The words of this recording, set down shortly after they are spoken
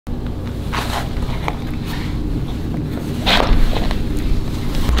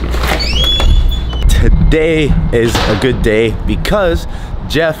Today is a good day because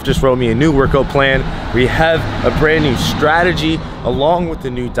Jeff just wrote me a new workout plan. We have a brand new strategy along with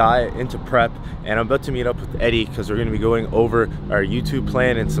the new diet into prep, and I'm about to meet up with Eddie because we're going to be going over our YouTube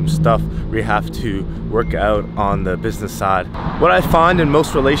plan and some stuff we have to work out on the business side. What I find in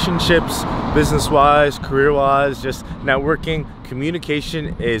most relationships, business-wise, career-wise, just networking,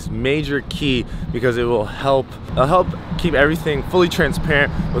 communication is major key because it'll help keep everything fully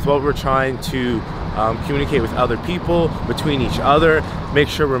transparent with what we're trying to communicate with other people, between each other, make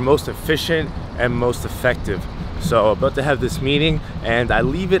sure we're most efficient and most effective. So about to have this meeting, and I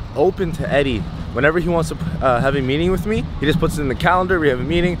leave it open to Eddie. Whenever he wants to have a meeting with me, he just puts it in the calendar, we have a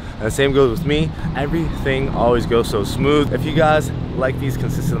meeting, and the same goes with me. Everything always goes so smooth. If you guys like these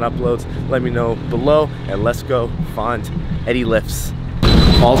consistent uploads, let me know below, and let's go find Eddie Lifts.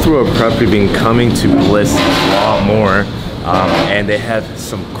 All through our prep, we've been coming to Bliss a lot more, and they have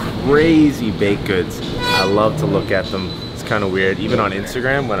some crazy baked goods. I love to look at them. It's kind of weird. Even on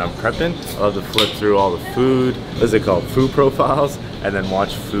Instagram when I'm prepping, I love to flip through all the food, what's it called, food profiles, and then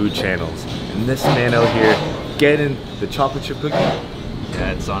watch food channels. And this man out here getting the chocolate chip cookie.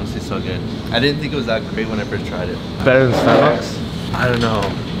 Yeah, it's honestly so good. I didn't think it was that great when I first tried it. Better than Starbucks? I don't know.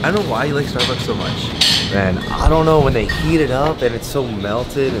 I don't know why you like Starbucks so much. Man, I don't know, when they heat it up and it's so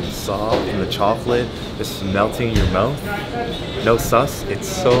melted and soft and the chocolate just melting in your mouth. No sus, it's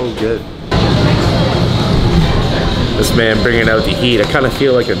so good. This man bringing out the heat. I kind of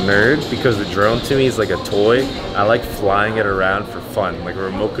feel like a nerd because the drone to me is like a toy. I like flying it around for fun, like a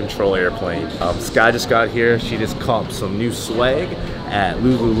remote control airplane. Sky just got here. She just copped some new swag at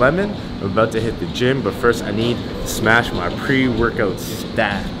Lululemon. I'm about to hit the gym, but first I need to smash my pre-workout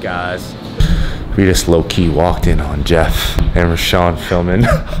stack, guys. We just low-key walked in on Jeff and Rashawn filming.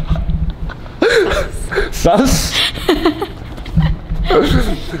 Sus?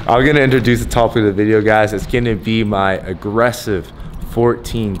 I'm gonna introduce the topic of the video, guys. It's gonna be my aggressive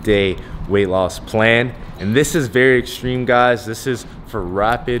 14-day weight loss plan. And this is very extreme, guys. This is for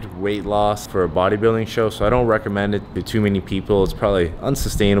rapid weight loss for a bodybuilding show, so I don't recommend it to too many people. It's probably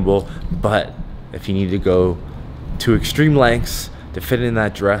unsustainable, but if you need to go to extreme lengths to fit in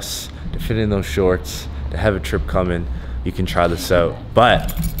that dress, to fit in those shorts, to have a trip coming, you can try this out.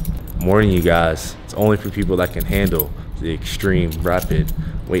 But I'm warning you guys, it's only for people that can handle the extreme rapid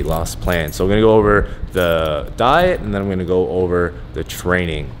weight loss plan. So we're gonna go over the diet, and then I'm gonna go over the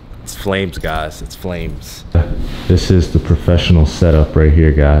training. It's flames, guys, it's flames. This is the professional setup right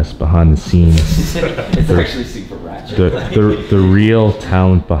here, guys, behind the scenes. It's actually super ratchet. The real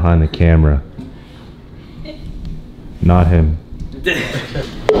talent behind the camera. Not him.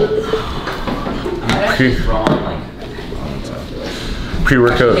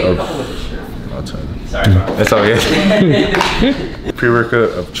 Pre-workout of... Sorry, that's all good.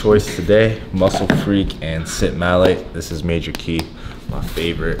 Pre-workout of choice today, Muscle Freak and Sit Malate. This is major key, my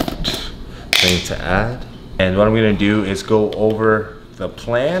favorite thing to add. And what I'm gonna do is go over the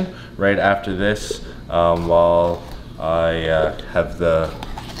plan right after this while I have the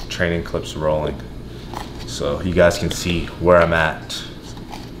training clips rolling. So you guys can see where I'm at.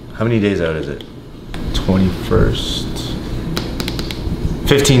 How many days out is it? 21st.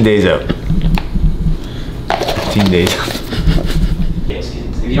 15 days out. 15 days.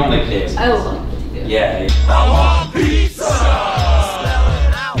 If you don't like potatoes. I love potatoes. Yeah. I want pizza!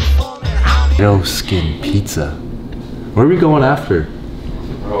 No skin pizza. Where are we going after?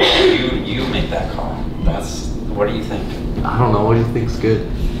 Bro, you make that call. What do you think? I don't know, what do you think's good?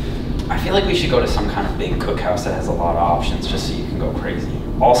 I feel like we should go to some kind of big cookhouse that has a lot of options just so you can go crazy.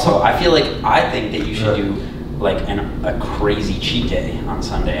 Also, I think that you should do like a crazy cheat day on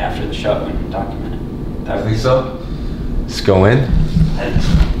Sunday after the show and document it. I think so. Just go in.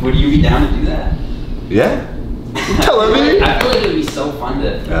 Would you be down to do that? Yeah. Telling me. I feel like it would be so fun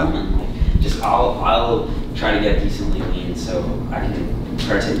to film and like just I'll try to get decently lean so I can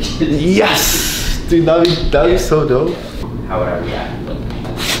partake. Yes, dude, that'd be so dope. How would I react?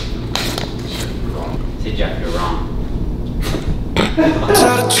 Say Jeff, you're wrong.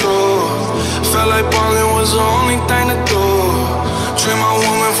 Tell the truth, felt like ballin' was the only thing to do. Trade my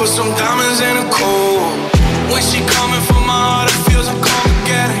woman for some diamonds and a cold. When she coming from my heart, it feels like come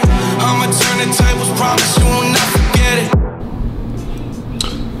get it. I'ma turn the tables, promise you will never forget it.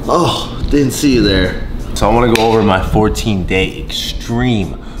 Oh, didn't see you there. So I want to go over my 14-day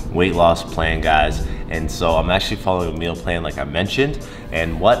extreme weight loss plan, guys. And so I'm actually following a meal plan like I mentioned.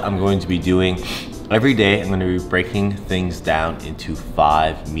 And what I'm going to be doing Every day I'm going to be breaking things down into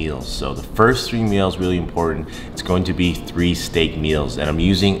 5 meals. So the first 3 meals, really important. It's going to be 3 steak meals, and I'm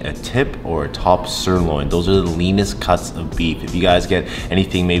using a tip or a top sirloin. Those are the leanest cuts of beef. If you guys get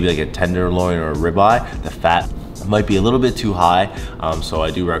anything maybe like a tenderloin or a ribeye, the fat might be a little bit too high, so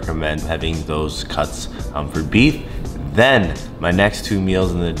I do recommend having those cuts for beef. Then my next 2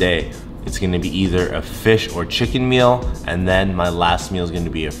 meals in the day, it's gonna be either a fish or chicken meal, and then my last meal is gonna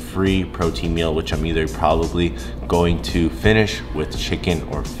be a free protein meal, which I'm either probably going to finish with chicken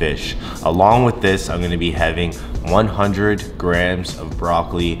or fish. Along with this, I'm gonna be having 100 grams of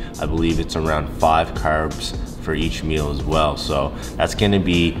broccoli. I believe it's around 5 carbs for each meal as well. So that's gonna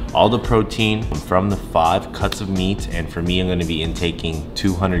be all the protein from the 5 cuts of meat, and for me, I'm gonna be intaking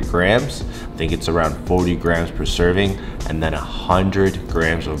 200 grams. I think it's around 40 grams per serving, and then 100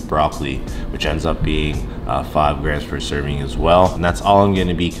 grams of broccoli, which ends up being 5 grams per serving as well. And that's all I'm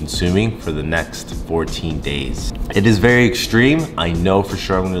gonna be consuming for the next 14 days. It is very extreme. I know for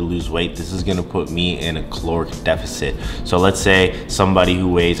sure I'm gonna lose weight. This is gonna put me in a caloric deficit. So let's say somebody who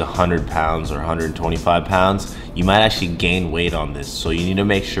weighs 100 pounds or 125 pounds, you might actually gain weight on this. So you need to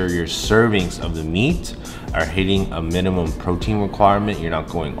make sure your servings of the meat are hitting a minimum protein requirement. You're not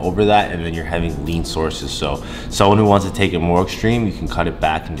going over that, and then you're having lean sources. So someone who wants to take it more extreme, you can cut it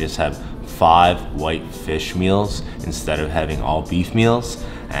back and just have 5 white fish meals instead of having all beef meals,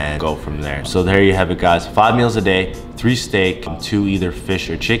 and go from there. So there you have it, guys. 5 meals a day, 3 steak, 2 either fish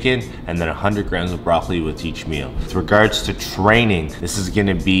or chicken, and then 100 grams of broccoli with each meal. With regards to training, this is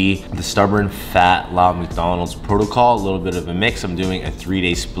gonna be the Stubborn Fat La McDonald's protocol, a little bit of a mix. I'm doing a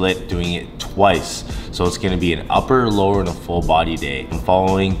 3-day split, doing it twice. So it's gonna be an upper, lower, and a full body day. I'm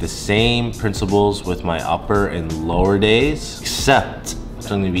following the same principles with my upper and lower days, except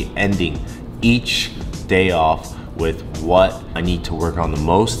I'm gonna be ending each day off with what I need to work on the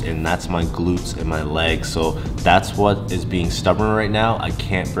most, and that's my glutes and my legs. So that's what is being stubborn right now. I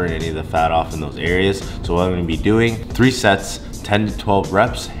can't burn any of the fat off in those areas. So what I'm gonna be doing, 3 sets, 10 to 12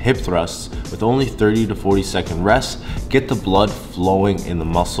 reps, hip thrusts with only 30 to 40 second rest. Get the blood flowing in the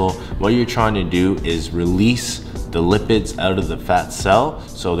muscle. What you're trying to do is release the lipids out of the fat cell,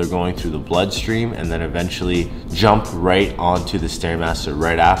 so they're going through the bloodstream and then eventually jump right onto the Stairmaster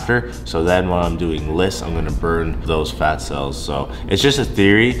right after. So then when I'm doing lifts, I'm gonna burn those fat cells. So it's just a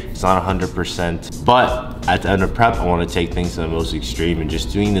theory, it's not 100%, but at the end of prep, I wanna take things to the most extreme, and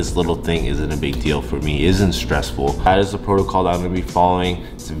just doing this little thing isn't a big deal for me, isn't stressful. That is the protocol that I'm gonna be following.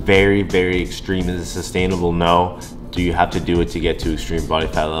 It's very, very extreme. Is it sustainable? No. Do you have to do it to get to extreme body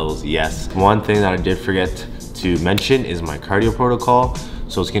fat levels? Yes. One thing that I did forget to mention is my cardio protocol.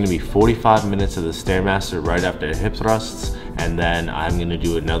 So it's gonna be 45 minutes of the Stairmaster right after hip thrusts, and then I'm gonna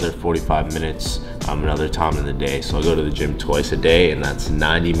do another 45 minutes another time in the day. So I go to the gym twice a day, and that's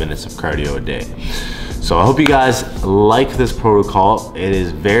 90 minutes of cardio a day. So I hope you guys like this protocol. It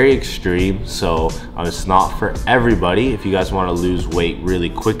is very extreme, so it's not for everybody. If you guys want to lose weight really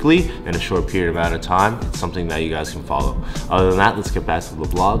quickly in a short period amount of time, it's something that you guys can follow. Other than that, let's get back to the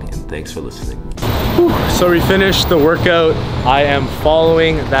vlog, and thanks for listening. So we finished the workout. I am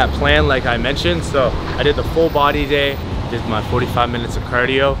following that plan like I mentioned. So I did the full body day, did my 45 minutes of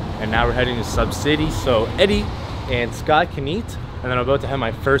cardio, and now we're heading to Sub City so Eddie and Scott can eat. And then I'm about to have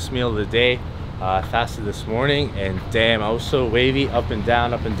my first meal of the day. I fasted this morning, and damn, I was so wavy, up and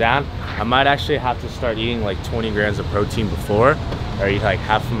down, up and down. I might actually have to start eating like 20 grams of protein before, or eat like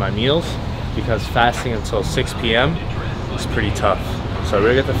half of my meals, because fasting until 6 p.m. is pretty tough. So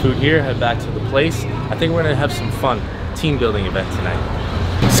we're gonna get the food here, head back to the place. I think we're gonna have some fun team building event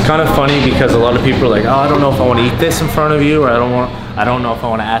tonight. It's kind of funny because a lot of people are like, oh, I don't know if I want to eat this in front of you, or I don't know if I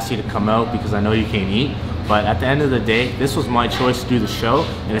want to ask you to come out because I know you can't eat. But at the end of the day, this was my choice to do the show,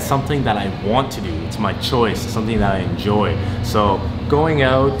 and it's something that I want to do. It's my choice, it's something that I enjoy. So going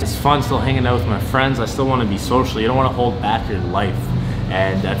out, it's fun still hanging out with my friends. I still want to be social. You don't want to hold back your life.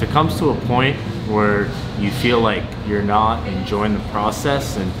 And if it comes to a point where you feel like you're not enjoying the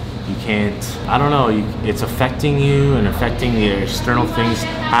process and you can't, I don't know, it's affecting you and affecting the external things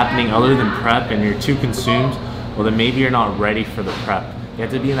happening other than prep, and you're too consumed, well then maybe you're not ready for the prep. You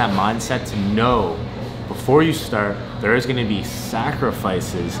have to be in that mindset to know before you start, there is gonna be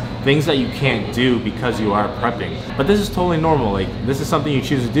sacrifices, things that you can't do because you are prepping. But this is totally normal. Like, this is something you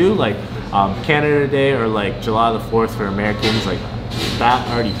choose to do, like Canada Day or like July the 4th for Americans, like that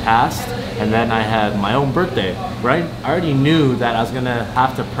already passed. And then I had my own birthday, right? I already knew that I was gonna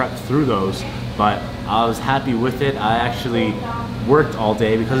have to prep through those, but I was happy with it. I actually worked all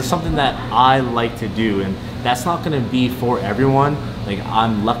day because it's something that I like to do, and that's not gonna be for everyone. Like,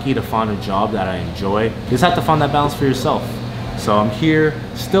 I'm lucky to find a job that I enjoy. You just have to find that balance for yourself. So I'm here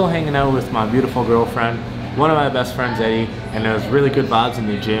still hanging out with my beautiful girlfriend, one of my best friends, Eddie, and there's really good vibes in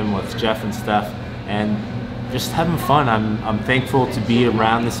the gym with Jeff and Steph, and just having fun. I'm thankful to be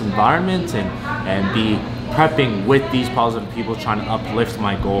around this environment and be prepping with these positive people trying to uplift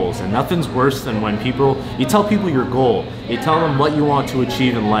my goals. And nothing's worse than when you tell people your goal, you tell them what you want to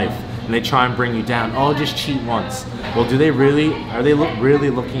achieve in life, and they try and bring you down. Oh, just cheat once. Well, are they really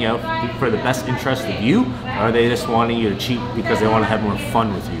looking out for the best interest of you? Or are they just wanting you to cheat because they want to have more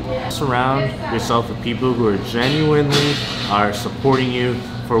fun with you? Surround yourself with people who are genuinely supporting you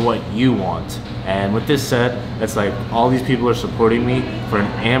for what you want. And with this said, it's like all these people are supporting me for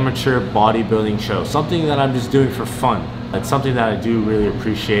an amateur bodybuilding show, something that I'm just doing for fun. It's something that I do really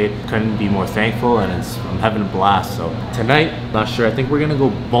appreciate. Couldn't be more thankful, and I'm having a blast. So tonight, not sure, I think we're gonna go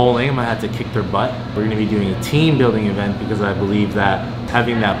bowling. I might have to kick their butt. We're gonna be doing a team building event because I believe that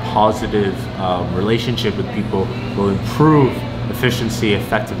having that positive relationship with people will improve efficiency,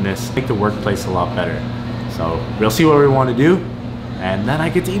 effectiveness, make the workplace a lot better. So we'll see what we want to do. And then I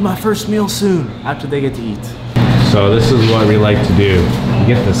get to eat my first meal soon after they get to eat. So this is what we like to do. You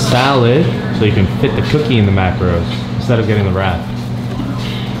get the salad so you can fit the cookie in the macros instead of getting the wrap.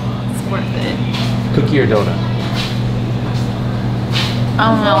 It's worth it. Cookie or donut?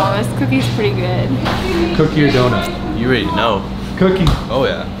 I don't know, this cookie's pretty good. Cookie or donut? You already know. Cookie. Oh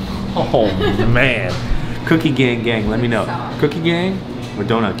yeah. Oh man. Cookie gang, let me know. Cookie gang or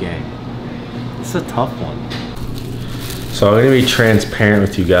donut gang? It's a tough one. So I'm gonna be transparent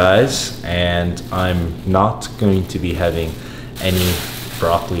with you guys, and I'm not going to be having any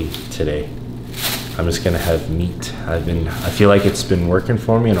broccoli today. I'm just gonna have meat. I feel like it's been working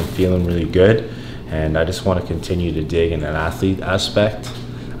for me and I'm feeling really good, and I just want to continue to dig in an athlete aspect.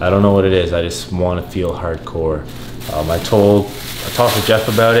 I don't know what it is, I just want to feel hardcore. I talked to Jeff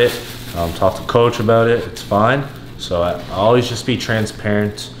about it, talked to coach about it, it's fine. So I always just be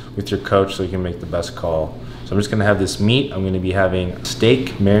transparent with your coach so you can make the best call. So I'm just gonna have this meat. I'm gonna be having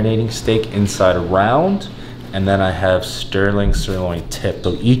steak, marinating steak inside a round, and then I have sterling sirloin tip.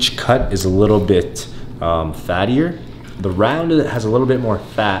 So each cut is a little bit fattier. The round has a little bit more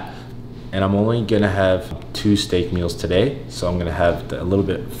fat, and I'm only gonna have 2 steak meals today. So I'm gonna have a little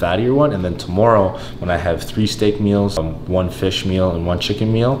bit fattier one, and then tomorrow when I have 3 steak meals, 1 fish meal and 1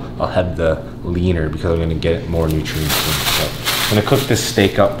 chicken meal, I'll have the leaner because I'm gonna get more nutrients in. So I'm gonna cook this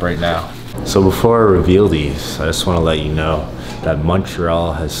steak up right now. So before I reveal these, I just want to let you know that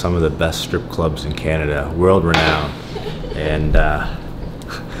Montreal has some of the best strip clubs in Canada, world renowned. And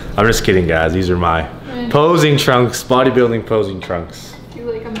I'm just kidding, guys. These are my posing trunks, bodybuilding posing trunks.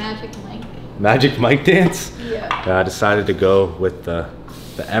 Do like a Magic Mike. Magic Mike dance? Yeah. I decided to go with the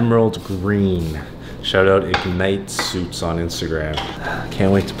emerald green. Shout out Ignite Suits on Instagram.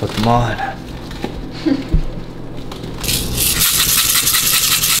 Can't wait to put them on.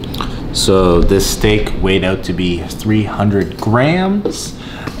 So this steak weighed out to be 300 grams,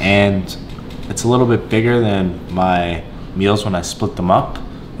 and it's a little bit bigger than my meals when I split them up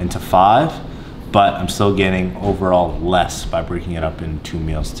into 5, but I'm still getting overall less by breaking it up in 2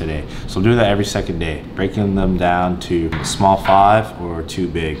 meals today. So I'll do that every second day, breaking them down to a small 5 or 2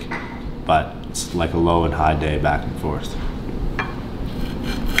 big, but it's like a low and high day back and forth.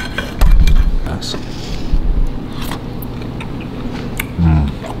 Nice.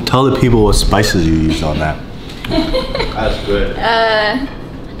 Tell the people what spices you used on that. That's good.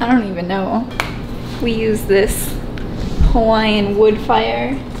 I don't even know. We use this Hawaiian wood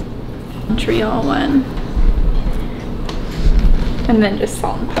fire, Montreal one, and then just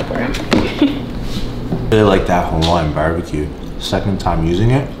salt and pepper. I really like that Hawaiian barbecue. Second time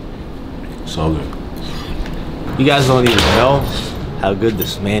using it, so good. You guys don't even know how good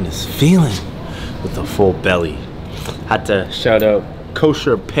this man is feeling with a full belly. Had to shout out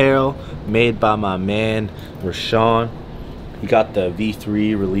Kosher Apparel, made by my man Rashawn. He got the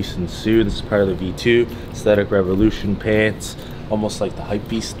V3 releasing soon. This is part of the V2 Aesthetic Revolution pants, almost like the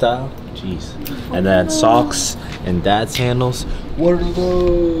Hypebeast style. Jeez. And then socks and dad's handles. What are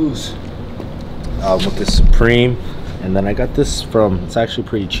those? With the Supreme. And then I got this from, it's actually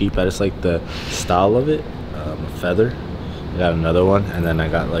pretty cheap. I just like the style of it, feather. I got another one, and then I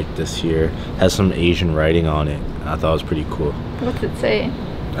got like this here. Has some Asian writing on it. I thought it was pretty cool. What's it say?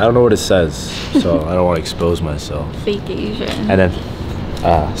 I don't know what it says, so I don't want to expose myself. Fake Asian. And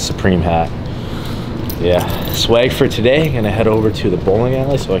then Supreme hat. Yeah, swag for today. Gonna head over to the bowling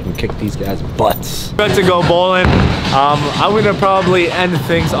alley so I can kick these guys' butts. About to go bowling. I'm gonna probably end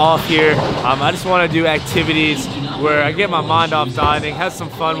things off here. I just want to do activities where I get my mind off dining, have some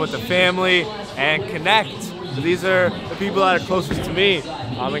fun with the family, and connect These are the people that are closest to me.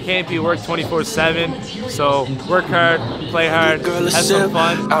 It can't be work 24/7, so work hard, play hard, have some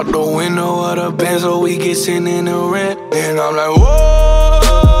fun. Out the window of the Benz, so we get sitting in the rent. And I'm like,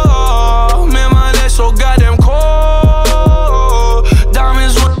 whoa, man, my legs so goddamn cold.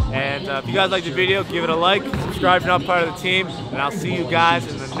 Diamonds. And if you guys like the video, give it a like, subscribe if you're not part of the team, and I'll see you guys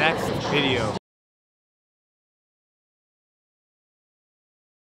in the next video.